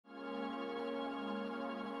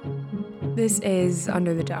This is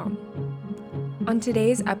Under the Dome. On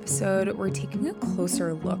today's episode, we're taking a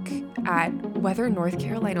closer look at whether North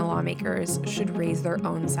Carolina lawmakers should raise their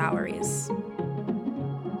own salaries.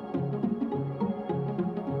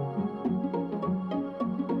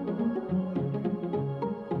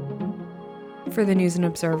 For the News and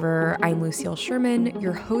Observer, I'm Lucille Sherman,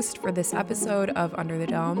 your host for this episode of Under the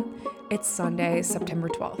Dome. It's Sunday, September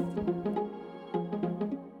 12th.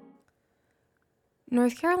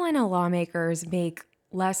 North Carolina lawmakers make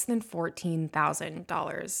less than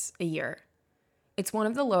 $14,000 a year. It's one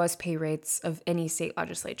of the lowest pay rates of any state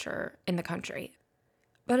legislature in the country.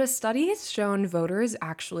 But a study has shown voters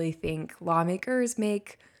actually think lawmakers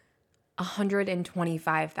make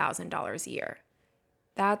 $125,000 a year.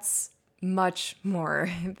 That's much more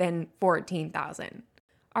than $14,000.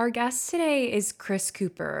 Our guest today is Chris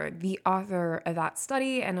Cooper, the author of that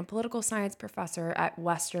study and a political science professor at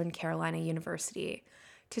Western Carolina University,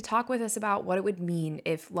 to talk with us about what it would mean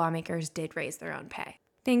if lawmakers did raise their own pay.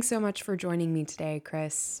 Thanks so much for joining me today,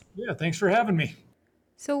 Chris. Yeah, thanks for having me.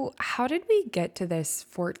 So how did we get to this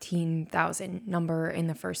 14,000 number in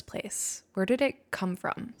the first place? Where did it come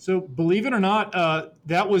from? So believe it or not,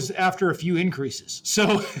 that was after a few increases.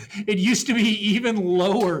 So it used to be even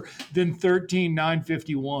lower than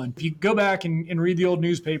 13,951. If you go back and read the old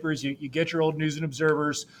newspapers, you get your old News and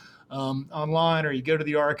Observers online, or you go to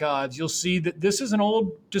the archives, you'll see that this is an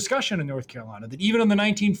old discussion in North Carolina, that even in the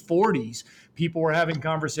 1940s, people were having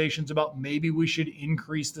conversations about maybe we should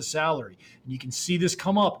increase the salary. And you can see this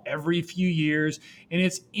come up every few years, and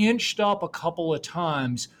it's inched up a couple of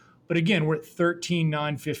times. But again, we're at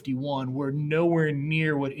 13,951. We're nowhere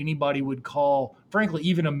near what anybody would call, frankly,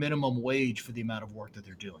 even a minimum wage for the amount of work that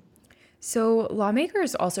they're doing. So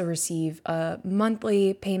lawmakers also receive a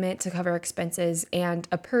monthly payment to cover expenses and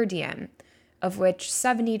a per diem, of which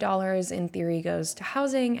 $70 in theory goes to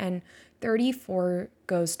housing and $34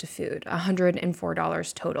 goes to food,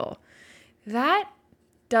 $104 total. That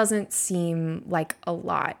doesn't seem like a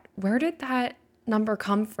lot. Where did that number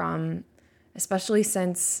come from? Especially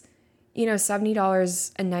since,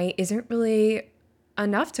 $70 a night isn't really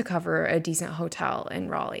enough to cover a decent hotel in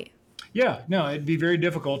Raleigh. Yeah, no, it'd be very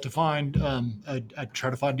difficult to find. I try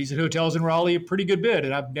to find decent hotels in Raleigh a pretty good bit,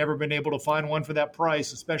 and I've never been able to find one for that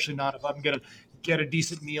price, especially not if I'm going to get a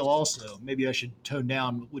decent meal also. Maybe I should tone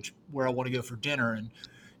down where I want to go for dinner and,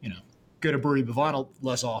 go to Brewery Bavana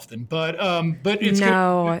less often. But it's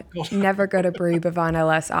No, never go to Brewery Bavana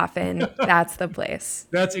less often. That's the place.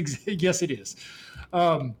 Yes, it is.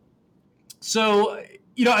 So,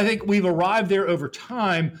 I think we've arrived there over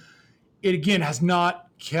time. It again has not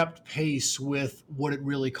kept pace with what it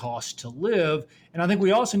really costs to live. And I think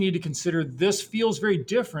we also need to consider this feels very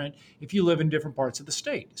different if you live in different parts of the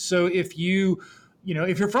state. So if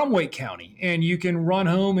if you're from Wake County and you can run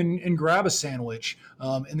home and grab a sandwich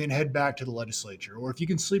and then head back to the legislature, or if you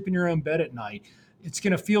can sleep in your own bed at night, it's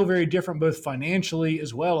going to feel very different, both financially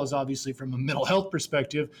as well as obviously from a mental health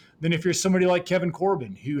perspective, than if you're somebody like Kevin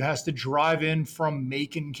Corbin, who has to drive in from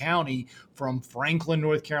Macon County, from Franklin,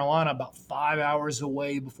 North Carolina, about 5 hours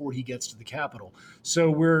away before he gets to the Capitol.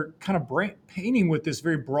 So we're kind of painting with this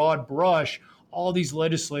very broad brush all these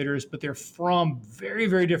legislators, but they're from very,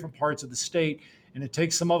 very different parts of the state. And it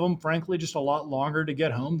takes some of them, frankly, just a lot longer to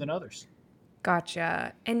get home than others.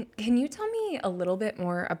 Gotcha. And can you tell me a little bit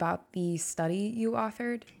more about the study you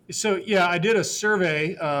authored? So, yeah, I did a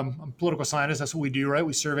survey. I'm a political scientist. That's what we do, right?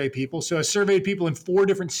 We survey people. So I surveyed people in 4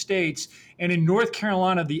 different states. And in North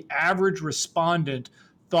Carolina, the average respondent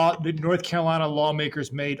thought that North Carolina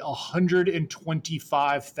lawmakers made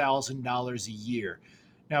 $125,000 a year.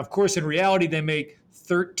 Now, of course, in reality, they make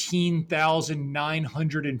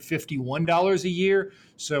 $13,951 a year.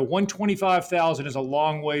 So $125,000 is a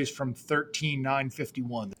long ways from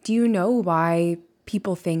 $13,951. Do you know why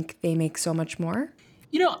people think they make so much more?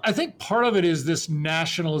 I think part of it is this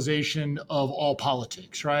nationalization of all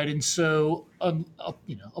politics, right? And so,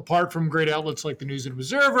 apart from great outlets like the News and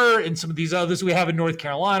Observer and some of these others we have in North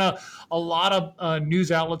Carolina, a lot of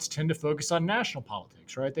news outlets tend to focus on national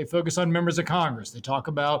politics, right? They focus on members of Congress. They talk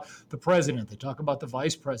about the president. They talk about the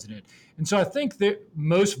vice president. And so I think that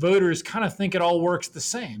most voters kind of think it all works the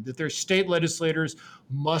same, that their state legislators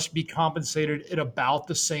must be compensated at about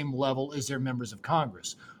the same level as their members of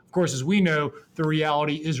Congress. Of course, as we know, the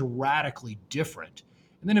reality is radically different.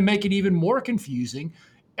 And then to make it even more confusing,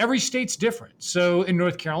 every state's different. So in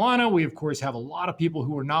North Carolina, we of course have a lot of people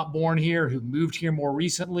who were not born here, who moved here more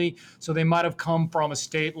recently. So they might have come from a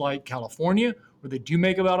state like California, where they do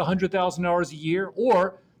make about $100,000 a year,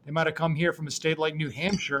 or they might have come here from a state like New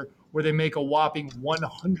Hampshire, where they make a whopping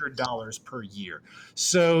 $100 per year.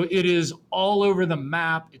 So it is all over the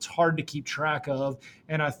map. It's hard to keep track of.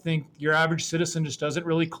 And I think your average citizen just doesn't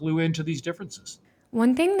really clue into these differences.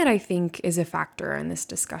 One thing that I think is a factor in this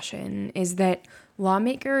discussion is that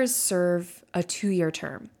lawmakers serve a 2-year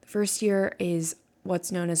term. The first year is what's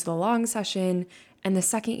known as the long session, and the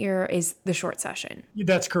second year is the short session.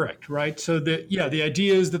 That's correct, right? So the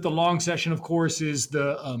idea is that the long session, of course, is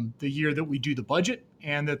the year that we do the budget,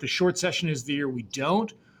 and that the short session is the year we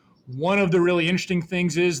don't. One of the really interesting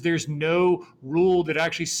things is there's no rule that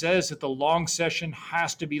actually says that the long session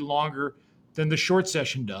has to be longer than the short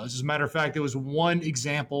session does. As a matter of fact, there was one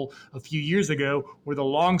example a few years ago where the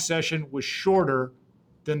long session was shorter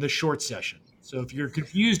than the short session. So if you're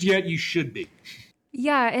confused yet, you should be.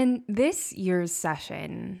 Yeah, and this year's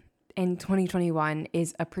session in 2021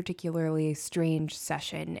 is a particularly strange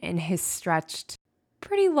session and has stretched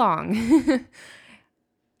pretty long.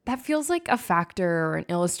 That feels like a factor or an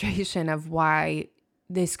illustration of why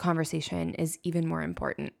this conversation is even more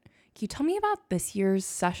important. Can you tell me about this year's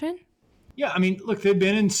session? Yeah, I mean, look, they've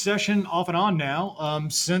been in session off and on now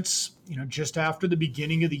since, just after the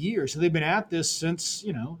beginning of the year. So they've been at this since,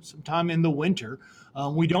 sometime in the winter.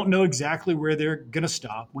 We don't know exactly where they're going to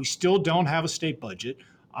stop. We still don't have a state budget.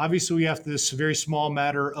 Obviously, we have this very small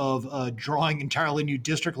matter of drawing entirely new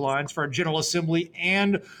district lines for our General Assembly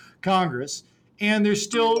and Congress. And there's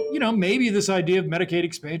still, maybe this idea of Medicaid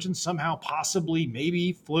expansion somehow, possibly,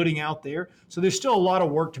 maybe floating out there. So there's still a lot of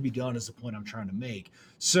work to be done, is the point I'm trying to make.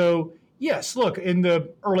 So yes, look, in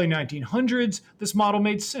the early 1900s, this model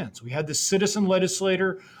made sense. We had the citizen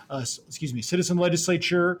legislature.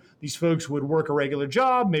 These folks would work a regular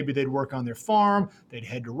job. Maybe they'd work on their farm. They'd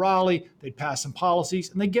head to Raleigh. They'd pass some policies,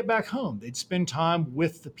 and they'd get back home. They'd spend time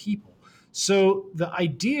with the people. So the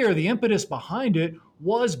idea, or the impetus behind it,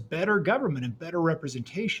 was better government and better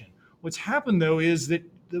representation. What's happened, though, is that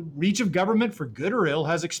the reach of government, for good or ill,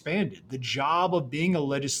 has expanded. The job of being a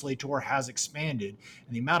legislator has expanded,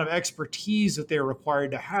 and the amount of expertise that they're required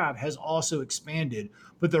to have has also expanded.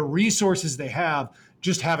 But the resources they have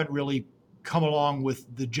just haven't really come along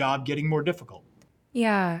with the job getting more difficult.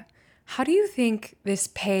 Yeah. How do you think this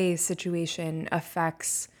pay situation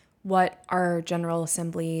affects what our General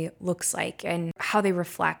Assembly looks like and how they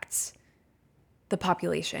reflect the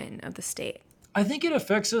population of the state? I think it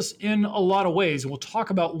affects us in a lot of ways. We'll talk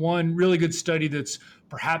about one really good study that's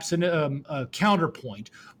perhaps a counterpoint.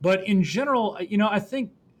 But in general, I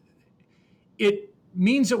think it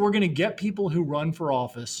means that we're going to get people who run for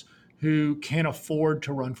office who can afford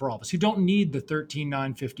to run for office, who don't need the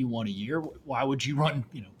 $13,951 a year. Why would you run,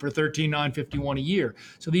 for $13,951 a year?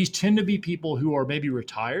 So these tend to be people who are maybe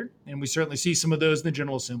retired, and we certainly see some of those in the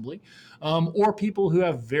General Assembly, or people who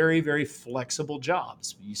have very, very flexible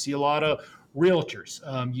jobs. You see a lot of realtors.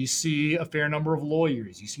 You see a fair number of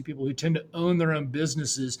lawyers. You see people who tend to own their own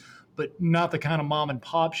businesses, but not the kind of mom and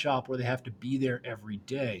pop shop where they have to be there every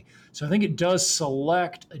day. So I think it does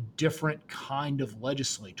select a different kind of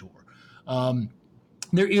legislator.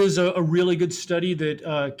 There is a really good study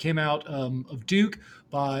that came out of Duke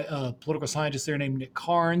by a political scientist there named Nick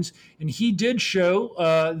Carnes, and he did show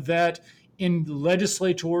that in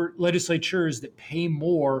legislatures that pay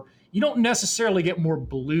more, you don't necessarily get more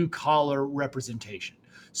blue collar representation.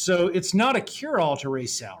 So it's not a cure-all to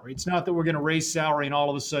raise salary. It's not that we're going to raise salary and all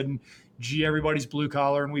of a sudden, gee, everybody's blue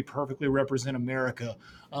collar and we perfectly represent America.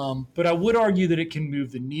 But I would argue that it can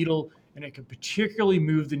move the needle, and it can particularly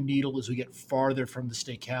move the needle as we get farther from the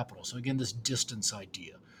state capital. So again, this distance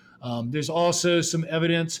idea. There's also some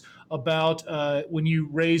evidence about when you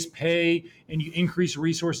raise pay and you increase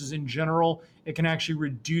resources in general, it can actually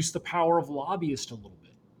reduce the power of lobbyists a little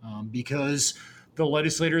bit because the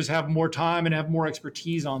legislators have more time and have more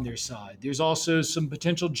expertise on their side. There's also some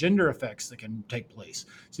potential gender effects that can take place.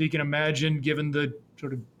 So you can imagine, given the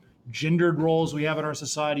sort of gendered roles we have in our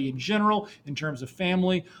society in general, in terms of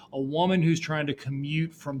family, a woman who's trying to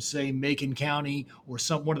commute from, say, Macon County or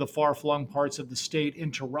one of the far-flung parts of the state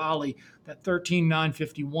into Raleigh, that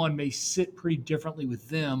 13,951 may sit pretty differently with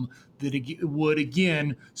them than it would,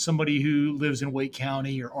 again, somebody who lives in Wake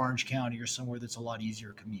County or Orange County or somewhere that's a lot easier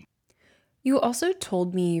to commute. You also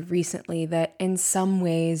told me recently that in some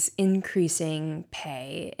ways, increasing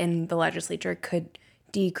pay in the legislature could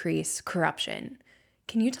decrease corruption.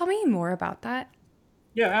 Can you tell me more about that?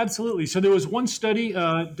 Yeah, absolutely. So there was one study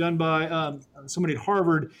done by somebody at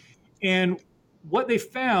Harvard, and what they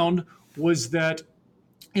found was that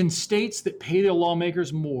in states that pay their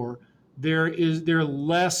lawmakers more, there are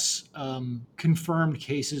less confirmed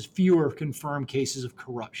cases, fewer confirmed cases of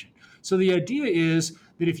corruption. So the idea is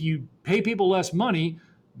that if you pay people less money,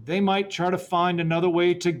 they might try to find another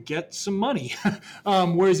way to get some money.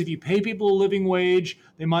 Whereas if you pay people a living wage,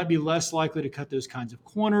 they might be less likely to cut those kinds of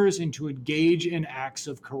corners and to engage in acts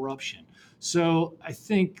of corruption. So I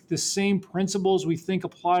think the same principles we think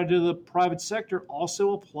apply to the private sector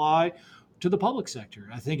also apply to the public sector.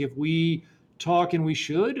 I think if we talk, and we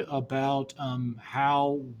should, about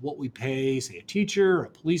how what we pay, say, a teacher, a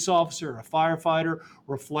police officer, or a firefighter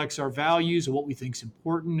reflects our values and what we think is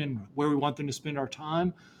important and where we want them to spend our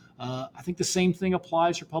time. I think the same thing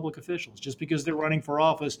applies for public officials. Just because they're running for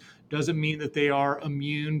office doesn't mean that they are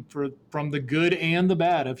immune from the good and the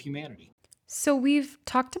bad of humanity. So we've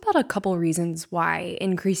talked about a couple reasons why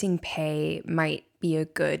increasing pay might be a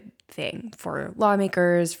good thing for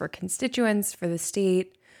lawmakers, for constituents, for the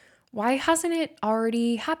state. Why hasn't it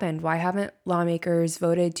already happened? Why haven't lawmakers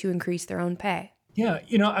voted to increase their own pay? Yeah,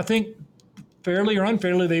 I think fairly or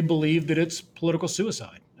unfairly, they believe that it's political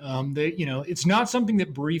suicide. It's not something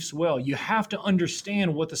that briefs well. You have to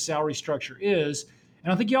understand what the salary structure is.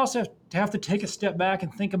 And I think you also have to take a step back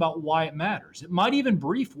and think about why it matters. It might even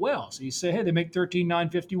brief well. So you say, hey, they make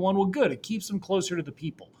 $13,951. Well, good. It keeps them closer to the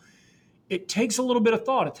people. It takes a little bit of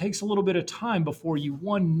thought. It takes a little bit of time before you,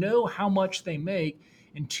 one, know how much they make,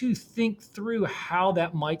 and two, think through how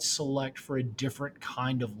that might select for a different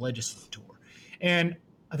kind of legislator. And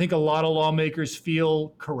I think a lot of lawmakers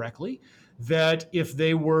feel correctly that if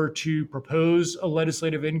they were to propose a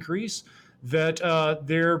legislative increase, that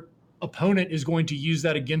their opponent is going to use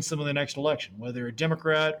that against them in the next election, whether a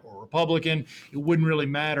Democrat or Republican. It wouldn't really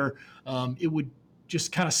matter. It would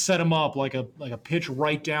just kind of set them up like a pitch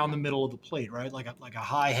right down the middle of the plate, right? Like a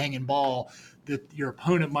high hanging ball that your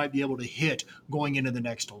opponent might be able to hit going into the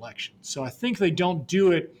next election. So I think they don't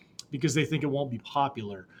do it because they think it won't be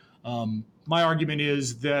popular. My argument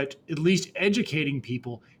is that at least educating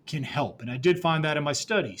people can help. And I did find that in my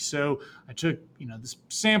study. So I took, this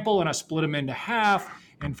sample and I split them into half.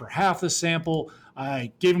 And for half the sample,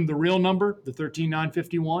 I gave them the real number, the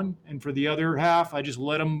 13,951. And for the other half, I just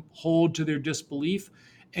let them hold to their disbelief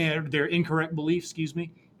and their incorrect belief, excuse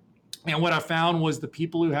me. And what I found was the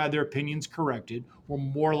people who had their opinions corrected were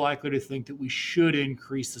more likely to think that we should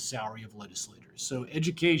increase the salary of legislators. So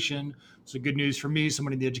education, so good news for me,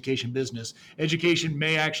 somebody in the education business, education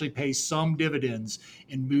may actually pay some dividends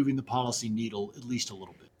in moving the policy needle at least a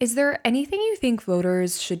little bit. Is there anything you think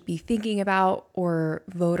voters should be thinking about or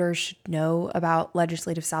voters should know about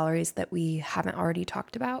legislative salaries that we haven't already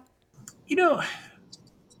talked about?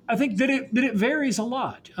 I think that it varies a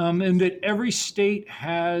lot, and that every state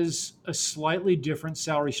has a slightly different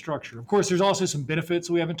salary structure. Of course, there's also some benefits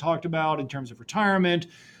we haven't talked about in terms of retirement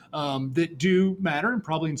that do matter and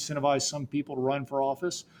probably incentivize some people to run for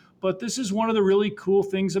office. But this is one of the really cool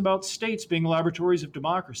things about states being laboratories of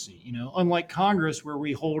democracy. Unlike Congress, where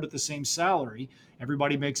we hold at the same salary,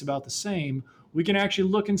 everybody makes about the same. We can actually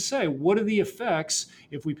look and say, what are the effects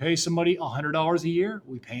if we pay somebody $100 a year?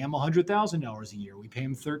 We pay them $100,000 a year. We pay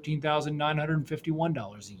them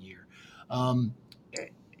 $13,951 a year.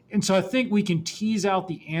 And so I think we can tease out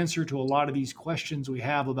the answer to a lot of these questions we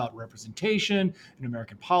have about representation in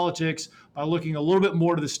American politics by looking a little bit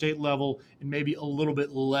more to the state level and maybe a little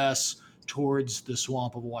bit less towards the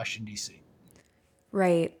swamp of Washington, D.C.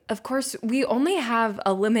 Right. Of course, we only have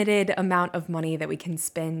a limited amount of money that we can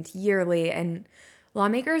spend yearly, and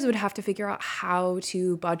lawmakers would have to figure out how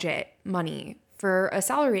to budget money for a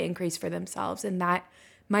salary increase for themselves. And that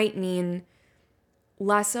might mean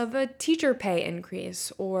less of a teacher pay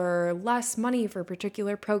increase or less money for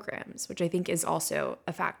particular programs, which I think is also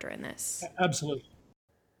a factor in this. Absolutely.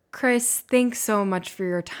 Chris, thanks so much for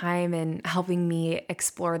your time and helping me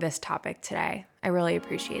explore this topic today. I really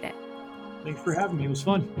appreciate it. Thanks for having me. It was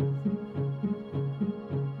fun.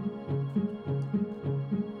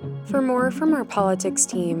 For more from our politics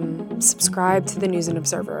team, subscribe to the News and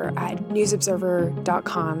Observer at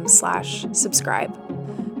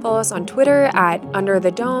newsobserver.com/subscribe. Follow us on Twitter at Under the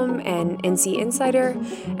Dome and NC Insider,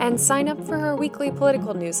 and sign up for our weekly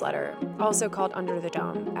political newsletter, also called Under the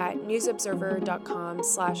Dome, at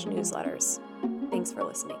newsobserver.com/newsletters. Thanks for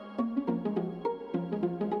listening.